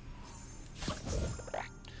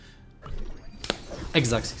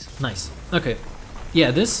 X-axis. Nice. Okay.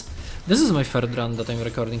 Yeah, this is my 3rd run that I'm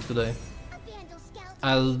recording today.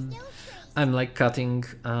 I'm like cutting.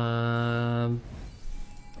 I'll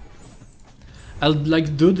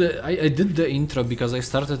like do the. I did the intro because I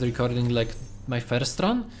started recording like my 1st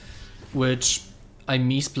run, which I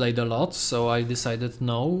misplayed a lot. So I decided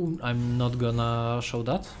no, I'm not gonna show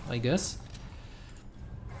that, I guess.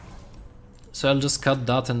 So I'll just cut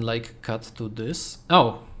that and like cut to this.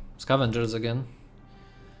 Oh, Scavengers again.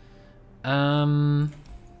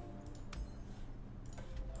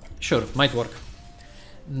 Sure, might work.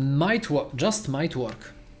 Might work, just might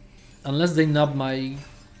work. Unless they nab my...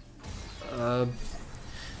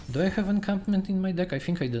 do I have encampment in my deck? I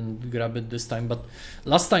think I didn't grab it this time, but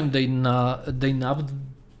last time they nabbed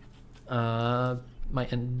my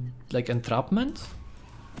entrapment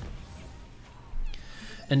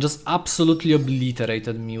and just absolutely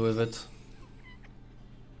obliterated me with it.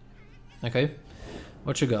 Okay,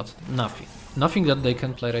 what you got? Nothing. Nothing that they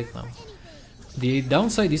can play right now. The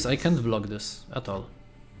downside is I can't block this at all.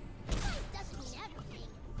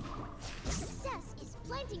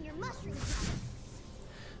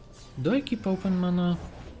 Do I keep open mana?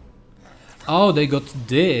 Oh, they got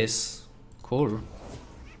this. Cool.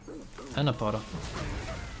 And a Para.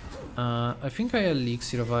 I think I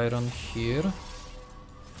Elixir of Iron here.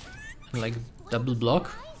 And like double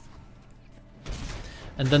block.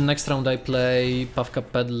 And then next round I play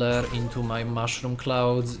Puffcap Peddler into my Mushroom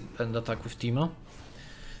Clouds and attack with Timo.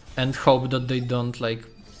 And hope that they don't like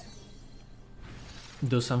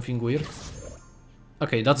do something weird.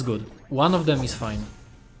 Okay, that's good. One of them is fine.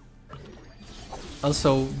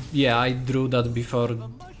 Also, yeah, I drew that before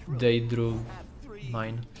they drew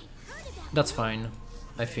mine. That's fine,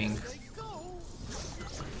 I think.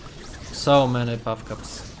 So many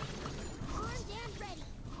Puffcaps.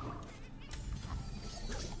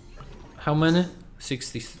 How many?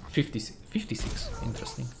 60, 56, 56,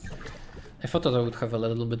 interesting. I thought that I would have a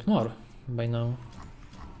little bit more by now.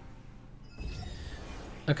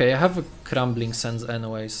 Okay, I have a Crumbling Sands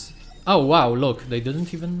anyways. Oh wow, look, they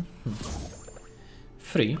didn't even...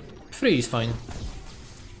 3 is fine.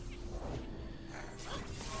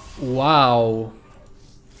 Wow.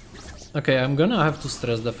 Okay, I'm gonna have to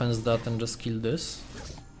stress defense that and just kill this.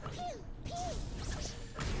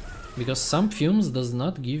 Because some fumes does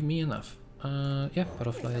not give me enough. Yeah,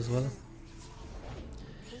 Parafly as well.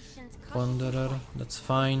 Wanderer, that's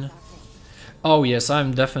fine. Oh yes,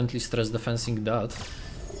 I'm definitely stress defensing that.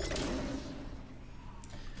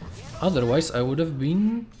 Otherwise I would have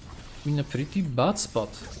been in a pretty bad spot.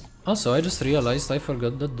 Also, I just realized I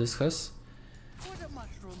forgot that this has...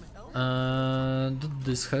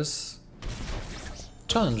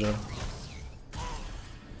 Challenger.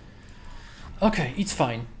 Okay, it's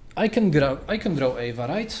fine. I can draw Ava,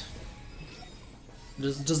 right?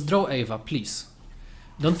 Just draw Ava, please.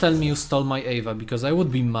 Don't tell me you stole my Ava, because I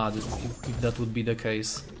would be mad if that would be the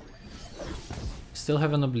case. Still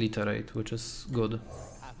have an obliterate, which is good.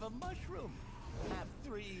 Have a mushroom. Have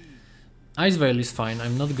 3. Ice Veil is fine,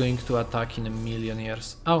 I'm not going to attack in a million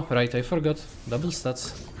years. Oh, right, I forgot. Double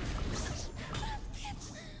stats.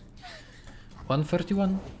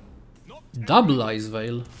 131. Double Ice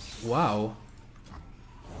Veil. Wow.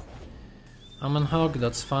 Aman Hawk,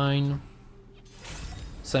 that's fine.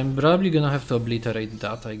 So I'm probably gonna have to obliterate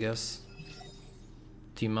that, I guess.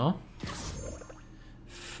 Timo.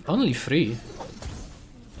 Only 3.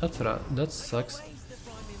 That sucks.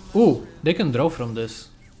 Ooh, they can draw from this.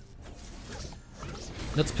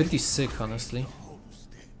 That's pretty sick, honestly.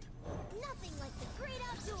 Nothing like the great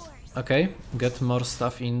outdoors. Okay, get more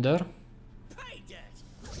stuff in there.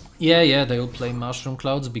 Yeah, they will play Mushroom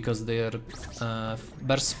Clouds because they are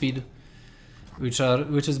burst speed, which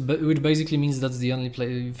basically means that's the only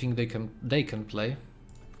thing they can play.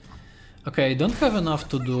 Okay, I don't have enough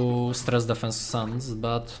to do Stress Defense Suns,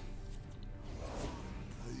 but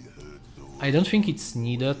I don't think it's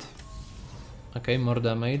needed. Okay, more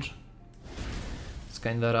damage. It's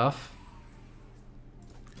kinda rough.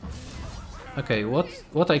 Okay,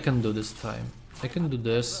 what I can do this time? I can do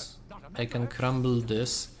this. I can crumble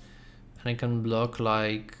this. And I can block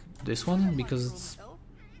like this one because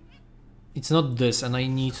it's not this, and I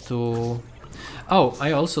need to. Oh,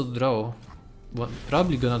 I also draw.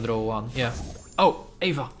 Probably gonna draw 1. Yeah. Oh,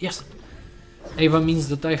 Ava. Yes. Ava means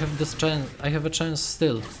that I have this chance. I have a chance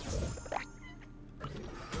still.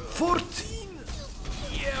 14.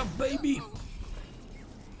 Yeah, baby.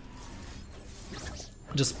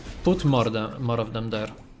 Just put more of them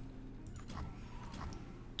there.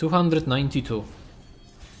 292.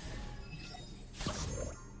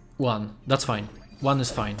 1, that's fine. 1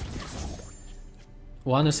 is fine.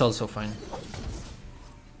 1 is also fine.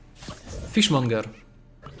 Fishmonger.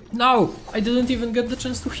 No! I didn't even get the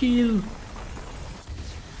chance to heal.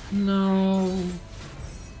 No.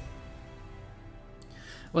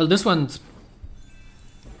 Well, this went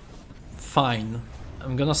fine.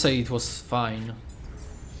 I'm gonna say it was fine.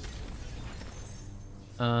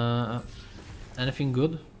 Anything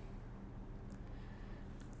good?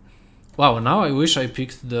 Wow, now I wish I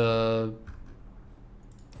picked the...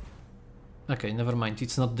 Okay, never mind,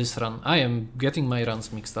 it's not this run. I am getting my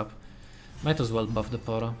runs mixed up. Might as well buff the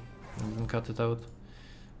Pora and then cut it out.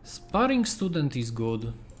 Sparring Student is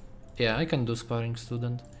good. Yeah, I can do Sparring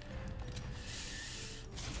Student.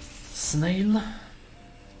 Snail.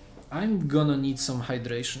 I'm gonna need some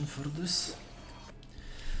hydration for this.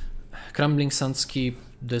 Crumbling Sand skip,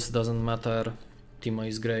 this doesn't matter. Timo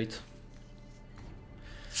is great.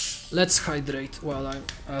 Let's hydrate while I'm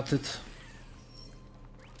at it.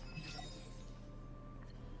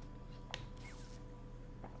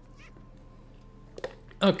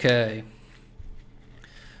 Okay.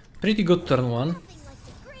 Pretty good turn 1. Nothing like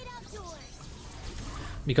the great outdoors.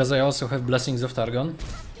 Because I also have Blessings of Targon.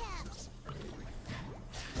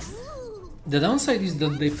 The downside is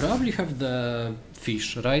that they probably have the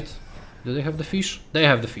fish, right? Do they have the fish? They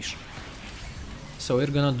have the fish. So we're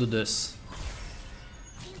gonna do this.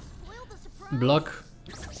 Block,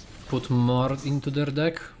 put more into their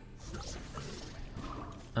deck.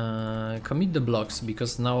 Commit the blocks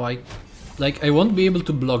because now I won't be able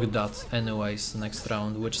to block that anyways next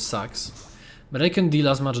round, which sucks. But I can deal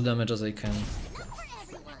as much damage as I can.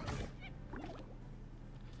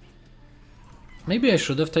 Maybe I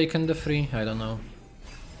should have taken the 3, I don't know.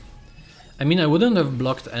 I mean, I wouldn't have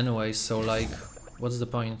blocked anyways, so like, what's the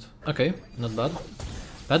point? Okay, not bad.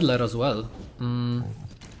 Peddler as well.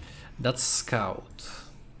 That's Scout.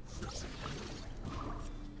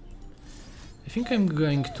 I think I'm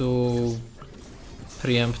going to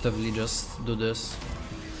preemptively just do this.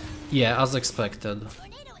 Yeah, as expected.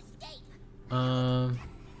 Yeah.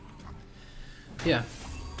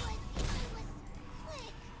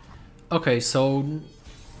 Okay, so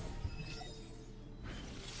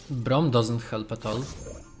Braum doesn't help at all.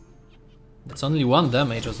 That's only 1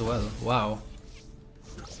 damage as well. Wow.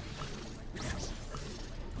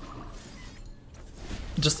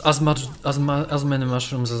 Just as many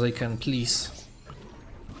mushrooms as I can, please.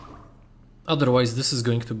 Otherwise, this is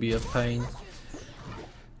going to be a pain.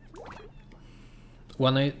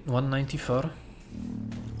 194.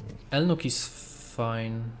 Elnuk is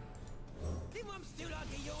fine.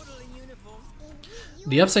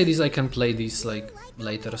 The upside is I can play these like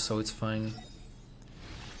later, so it's fine.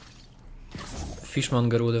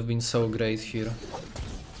 Fishmonger would have been so great here.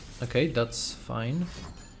 Okay, that's fine.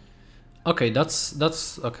 Okay,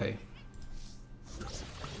 that's okay.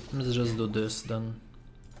 Let's just do this then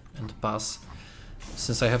and pass.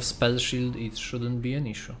 Since I have spell shield, it shouldn't be an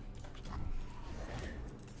issue.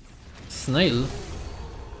 Snail.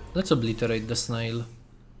 Let's obliterate the snail.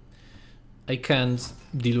 I can't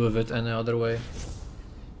deal with it any other way.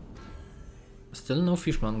 Still no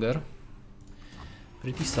fishmonger.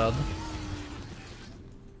 Pretty sad.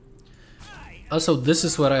 Also, this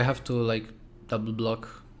is where I have to like double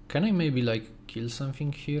block. Can I maybe like kill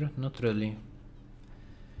something here? Not really.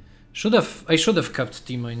 I should have kept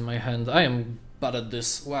Teemo in my hand. I am bad at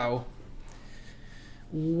this. Wow.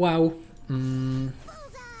 Wow.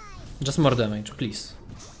 Just more damage, please.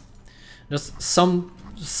 Just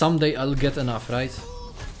someday I'll get enough, right?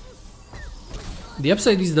 The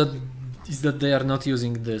upside is that they are not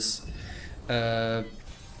using this.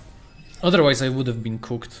 Otherwise I would have been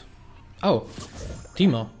cooked. Oh,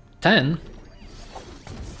 Teemo, 10?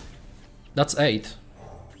 That's 8.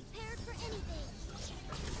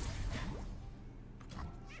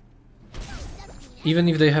 Even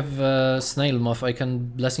if they have Snail Moth, I can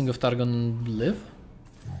Blessing of Targon live?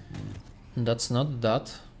 That's not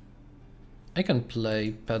that. I can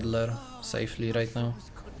play Peddler safely right now.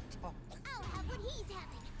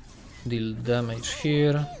 Deal damage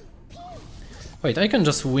here. Wait, I can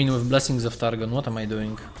just win with Blessings of Targon. What am I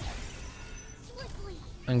doing?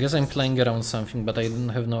 I guess I'm playing around something, but I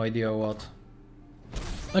have no idea what.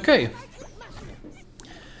 Okay.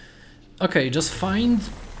 Okay, just find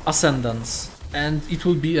Ascendance, and it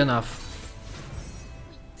will be enough.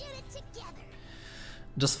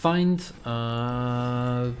 Just find...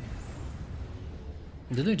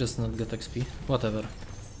 Did I just not get XP? Whatever.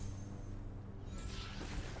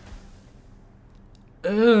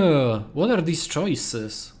 What are these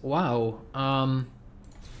choices? Wow.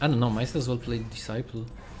 I don't know, might as well play Disciple.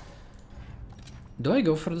 Do I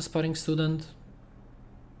go for the Sparring Student?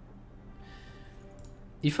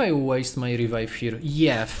 If I waste my revive here,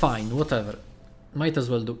 yeah, fine, whatever. Might as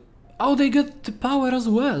well do. Oh, they get the power as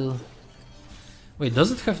well. Wait,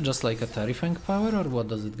 does it have just like a terrifying power, or what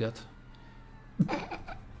does it get?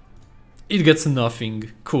 It gets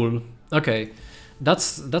nothing. Cool. Okay.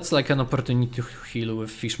 That's like an opportunity to heal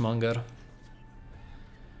with Fishmonger.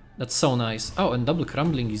 That's so nice. Oh, and double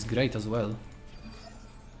crumbling is great as well.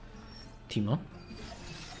 Teemo.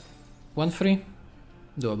 1-3.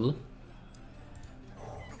 Doable.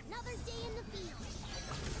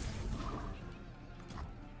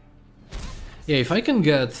 Yeah, if I can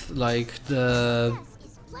get like the...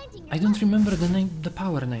 I don't remember the name, the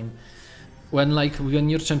power name. When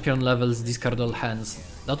your champion levels discard all hands,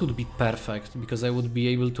 that would be perfect, because I would be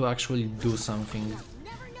able to actually do something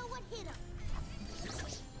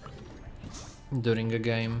during a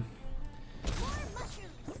game.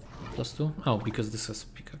 +2? Oh, because this has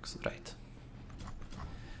pickaxe, right.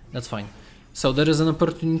 That's fine. So there is an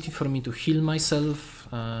opportunity for me to heal myself,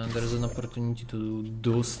 there is an opportunity to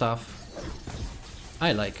do stuff.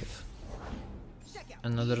 I like it.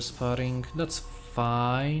 Another sparring, that's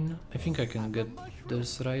fine. I think I can get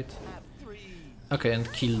this right. Okay,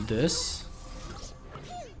 and kill this.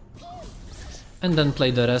 And then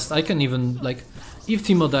play the rest. I can even, like, if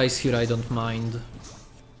Teemo dies here, I don't mind.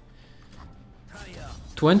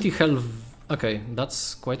 20 health. Okay,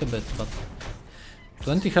 that's quite a bit, but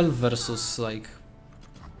 20 health versus, like,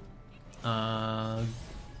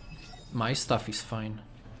 my stuff is fine.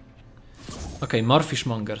 Okay, more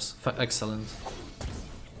fishmongers. Excellent.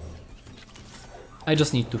 I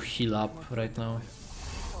just need to heal up right now.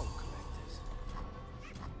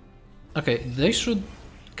 Okay, they should...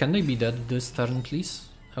 Can they be dead this turn, please?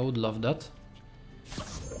 I would love that.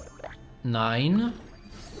 9.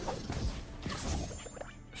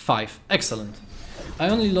 5. Excellent. I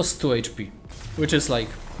only lost 2 HP, which is like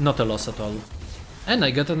not a loss at all. And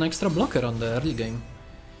I get an extra blocker on the early game.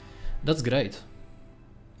 That's great.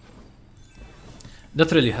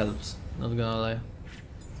 That really helps, not gonna lie.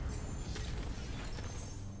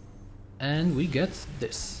 And we get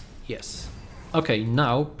this. Yes. Okay,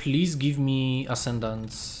 now please give me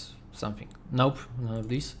Ascendance something. Nope, none of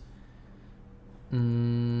these.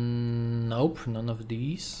 Nope, none of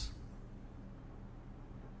these.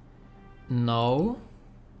 No.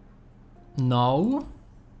 No.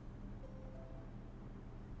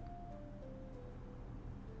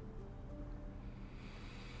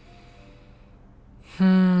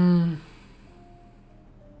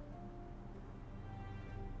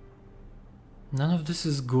 None of this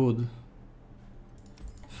is good.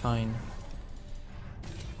 Fine.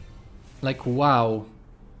 Like, wow.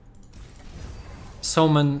 So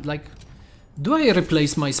many, like... Do I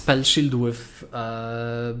replace my spell shield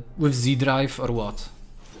with Z-Drive or what?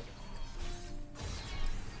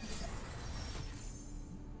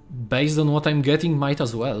 based on what I'm getting, might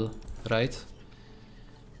as well, right?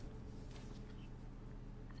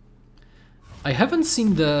 I haven't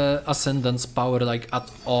seen the Ascendant's power like at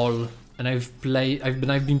all, and I've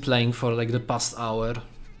been playing for like the past hour.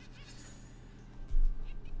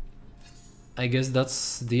 I guess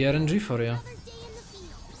that's the RNG for you.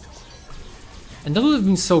 And that would have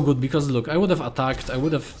been so good because look, I would have attacked, I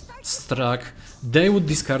would have struck, they would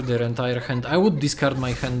discard their entire hand, I would discard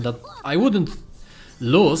my hand that I wouldn't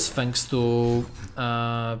lose thanks to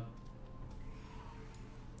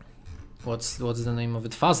what's the name of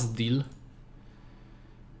it? Fast deal.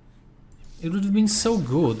 It would have been so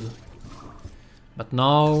good. But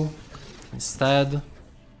now, instead,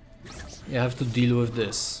 you have to deal with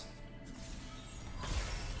this.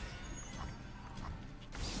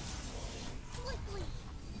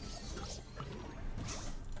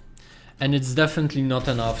 And it's definitely not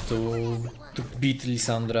enough to beat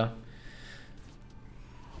Lissandra.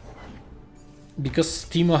 Because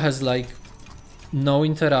Teemo has like no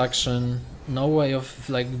interaction, no way of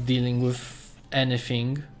like dealing with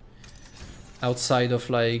anything outside of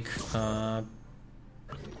like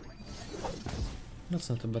that's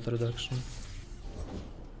not a bad reduction.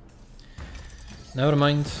 Never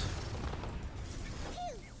mind.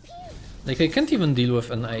 Like I can't even deal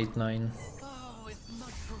with an 8-9.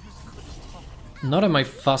 Nor am I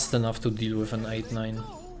fast enough to deal with an 8-9.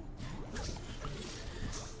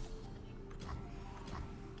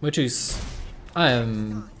 Which is... I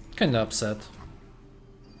am kinda upset.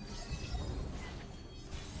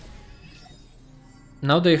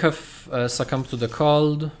 Now they have succumbed to the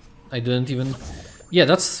cold. I didn't even... Yeah,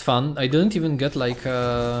 that's fun. I didn't even get like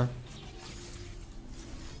a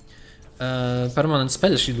permanent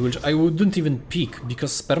spell shield, which I wouldn't even pick,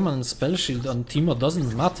 because permanent spell shield on Teemo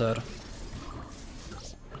doesn't matter.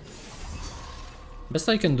 Best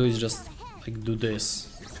I can do is just like do this,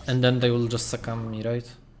 and then they will just succumb me, right?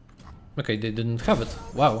 Okay, they didn't have it.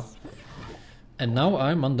 Wow. And now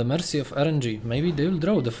I'm on the mercy of RNG. Maybe they will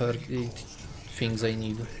draw the 38 things I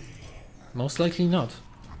need. Most likely not.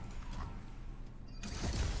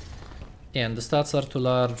 Yeah, and the stats are too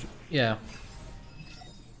large. Yeah.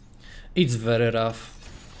 It's very rough.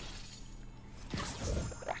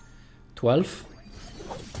 12?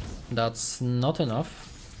 That's not enough.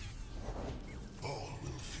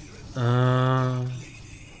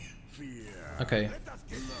 Okay.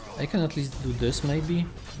 I can at least do this maybe.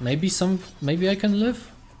 Maybe I can live?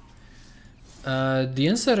 The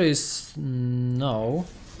answer is no,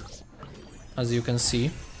 as you can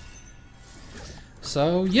see.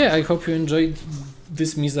 So yeah, I hope you enjoyed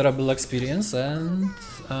this miserable experience, and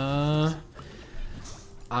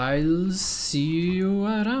I'll see you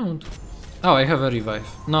around. Oh, I have a revive.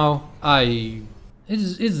 No,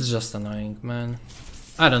 it's just annoying, man.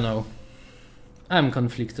 I don't know. I'm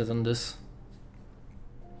conflicted on this.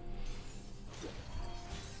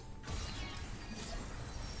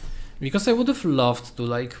 Because I would have loved to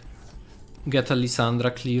like get a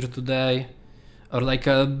Lissandra clear today, or like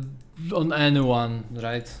on anyone,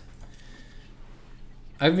 right?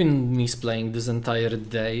 I've been misplaying this entire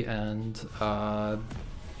day, and oh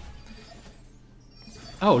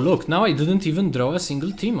look, now I didn't even draw a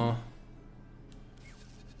single Teemo.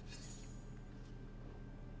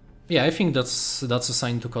 Yeah, I think that's a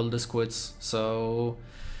sign to call this quits. So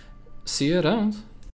see you around.